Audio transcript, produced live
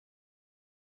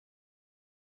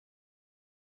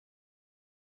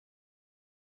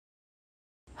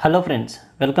Hello friends,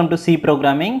 welcome to C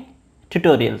programming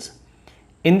tutorials.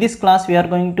 In this class we are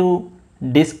going to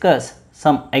discuss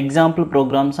some example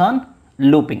programs on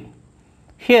looping.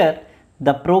 Here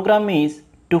the program is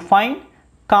to find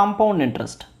compound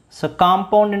interest. So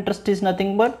compound interest is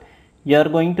nothing but you are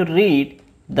going to read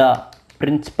the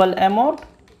principal amount.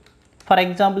 For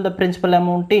example, the principal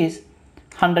amount is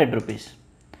 100 rupees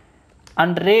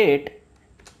and rate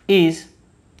is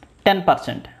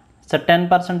 10%. So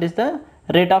 10% is the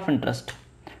rate of interest,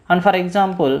 and for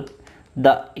example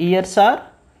the years are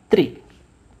 3.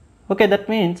 Okay, that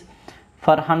means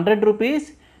for 100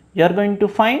 rupees you are going to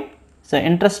find, so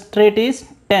interest rate is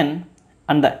 10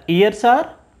 and the years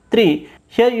are 3.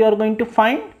 Here you are going to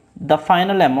find the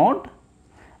final amount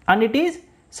and it is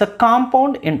a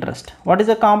compound interest. What is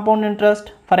a compound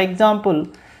interest? For example,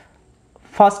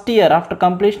 first year, after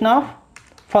completion of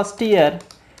first year,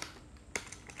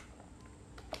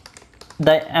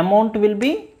 the amount will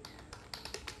be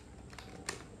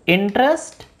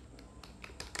interest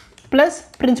plus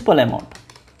principal amount.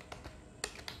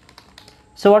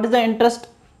 So what is the interest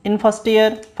in first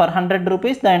year? For 100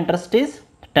 rupees the interest is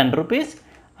 10 rupees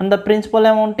and the principal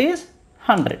amount is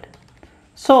 100.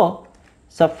 So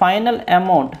final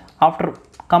amount after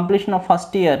completion of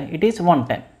first year, it is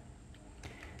 110.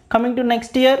 Coming to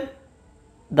next year,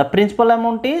 the principal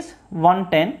amount is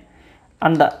 110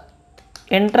 and the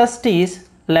interest is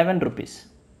 11 rupees.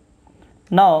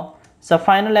 Now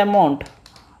final amount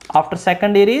after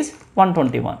second year is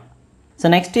 121. So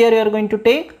next year you are going to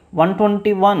take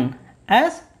 121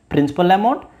 as principal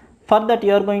amount. For that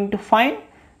you are going to find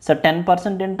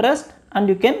 10% interest and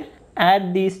you can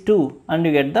add these two and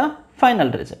you get the final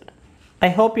result. I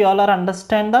hope you all are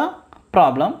understand the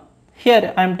problem.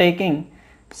 Here I am taking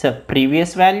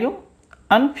previous value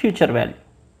and future value.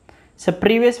 So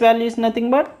previous value is nothing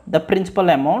but the principal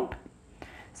amount.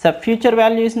 So future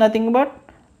value is nothing but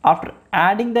after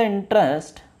adding the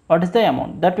interest, what is the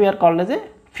amount that we are called as a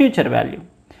future value.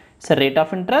 So rate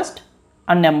of interest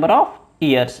and number of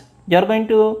years. You are going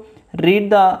to read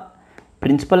the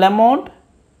principal amount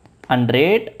and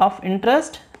rate of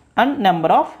interest and number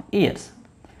of years.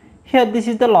 Here this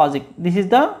is the logic, this is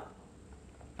the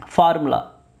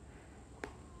formula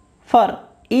for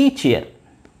each year.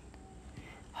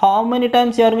 How many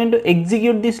times you are going to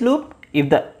execute this loop? If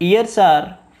the years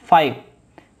are 5,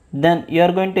 then you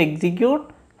are going to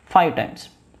execute 5 times.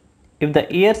 If the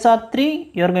years are 3,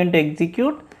 you are going to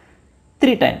execute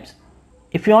 3 times.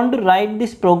 If you want to write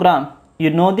this program,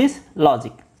 you know this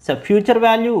logic. So future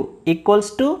value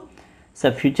equals to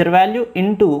future value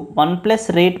into 1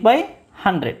 plus rate by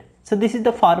 100. So this is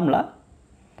the formula.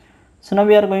 So now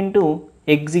we are going to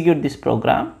execute this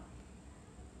program.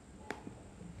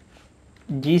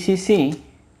 GCC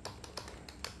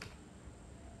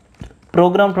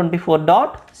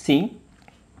program24.c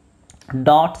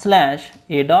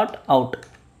 /a.out.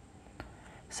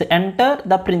 So enter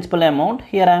the principal amount.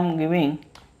 Here I am giving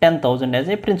 10,000 as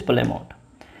a principal amount.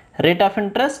 Rate of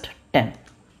interest 10.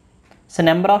 So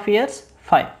number of years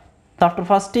 5. So after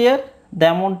first year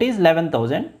the amount is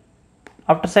 11,000.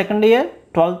 After second year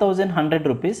 12,100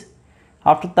 rupees.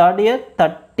 After third year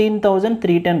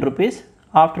 13,310 rupees.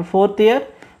 After fourth year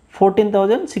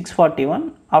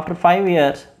 14,641. After 5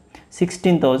 years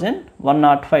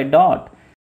 16,105.